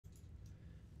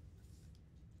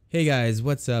Hey guys,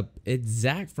 what's up? It's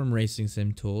Zach from Racing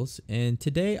Sim Tools, and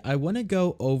today I want to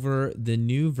go over the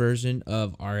new version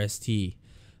of RST.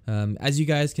 As you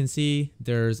guys can see,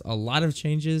 there's a lot of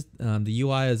changes. The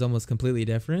UI is almost completely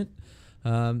different.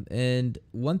 And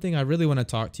one thing I really want to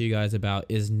talk to you guys about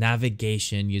is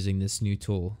navigation using this new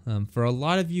tool. For a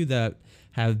lot of you that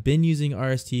have been using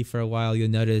RST for a while, you'll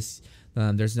notice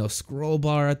there's no scroll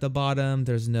bar at the bottom,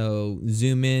 there's no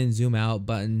zoom in, zoom out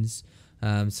buttons.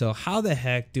 So how the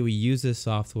heck do we use this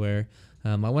software?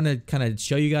 I want to kind of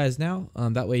show you guys now.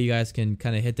 That way you guys can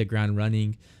kind of hit the ground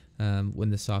running when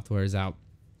the software is out.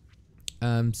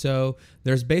 So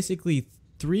there's basically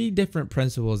three different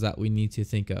principles that we need to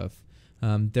think of.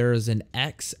 There's an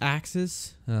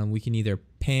x-axis. We can either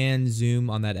pan, zoom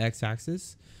on that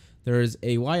x-axis. There's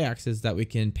a y-axis that we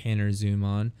can pan or zoom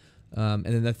on. And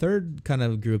then the third kind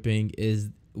of grouping is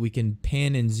we can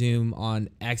pan and zoom on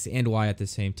X and Y at the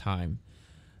same time.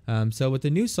 So with the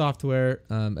new software,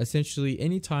 essentially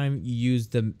anytime you use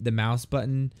the mouse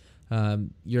button,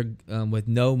 you're with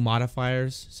no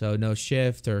modifiers, so no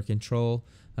shift or control,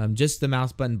 just the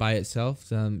mouse button by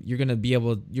itself, you're gonna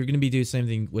be doing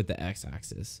something with the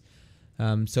x-axis.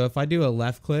 So if I do a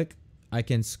left click, I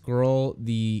can scroll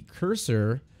the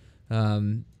cursor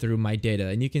through my data,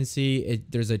 and you can see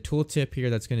there's a tooltip here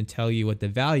that's going to tell you what the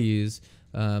values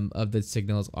of the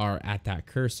signals are at that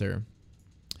cursor.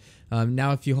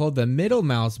 Now if you hold the middle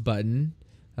mouse button,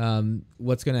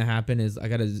 what's going to happen is I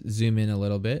got to zoom in a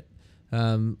little bit.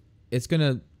 It's going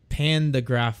to pan the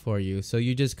graph for you, so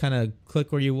you just kind of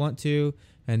click where you want to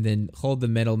and then hold the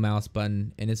middle mouse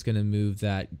button, and it's going to move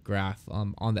that graph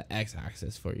on the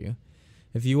x-axis for you.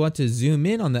 If you want to zoom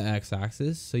in on the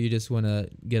x-axis, so you just want to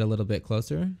get a little bit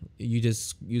closer, you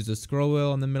just use the scroll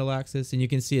wheel on the middle axis, and you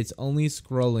can see it's only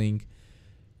scrolling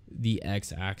the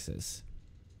x-axis.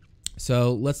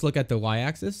 So let's look at the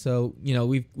y-axis. So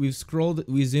we've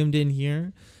zoomed in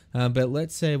here, but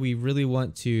let's say we really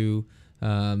want to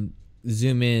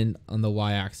zoom in on the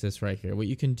y-axis right here. What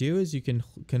you can do is you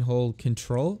can hold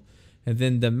Control and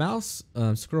then the mouse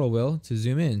scroll wheel to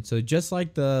zoom in. So just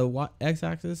like the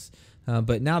x-axis,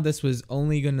 but now this was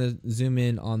only going to zoom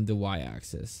in on the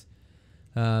y-axis.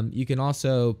 You can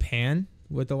also pan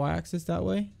with the y-axis that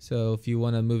way. So if you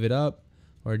want to move it up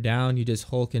or down, you just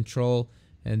hold Control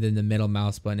and then the middle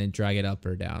mouse button and drag it up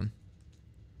or down.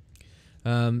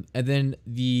 And then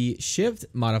the shift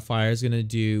modifier is going to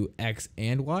do X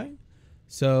and Y.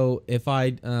 So if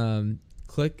I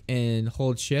click and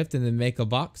hold shift and then make a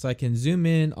box, I can zoom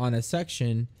in on a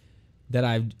section that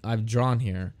I've drawn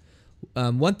here.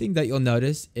 One thing that you'll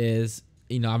notice is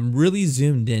I'm really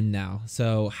zoomed in now.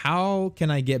 So how can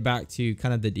I get back to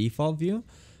kind of the default view?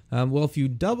 Well, if you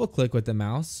double click with the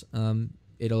mouse,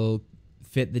 it'll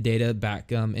fit the data back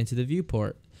into the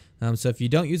viewport. So if you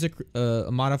don't use a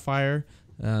modifier,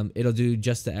 it'll do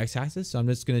just the x-axis. So I'm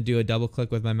just going to do a double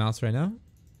click with my mouse right now.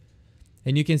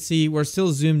 And you can see we're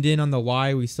still zoomed in on the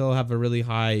Y. We still have a really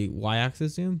high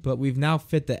y-axis zoom, but we've now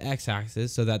fit the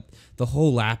x-axis so that the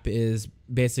whole lap is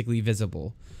basically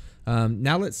visible.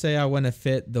 Now let's say I want to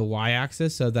fit the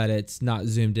y-axis so that it's not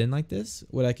zoomed in like this.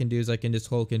 What I can do is I can just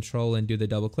hold Control and do the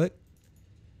double click.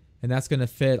 And that's going to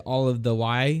fit all of the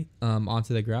Y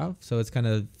onto the graph, so it's kind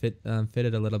of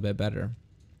fitted a little bit better.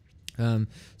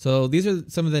 So these are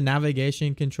some of the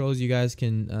navigation controls you guys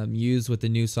can use with the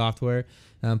new software.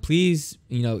 Please,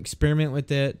 experiment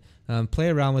with it, play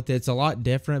around with it. It's a lot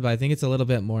different, but I think it's a little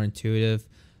bit more intuitive.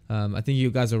 I think you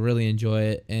guys will really enjoy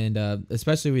it, and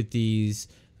especially with these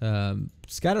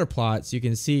scatter plots, you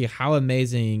can see how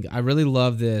amazing. I really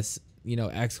love this,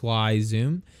 XY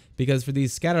zoom. Because for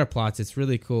these scatter plots, it's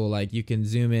really cool. Like you can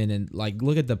zoom in and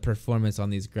look at the performance on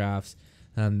these graphs.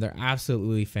 They're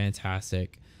absolutely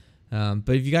fantastic. But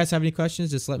if you guys have any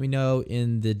questions, just let me know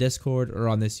in the Discord or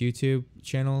on this YouTube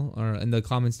channel or in the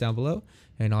comments down below,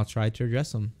 and I'll try to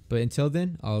address them. But until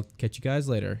then, I'll catch you guys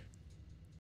later.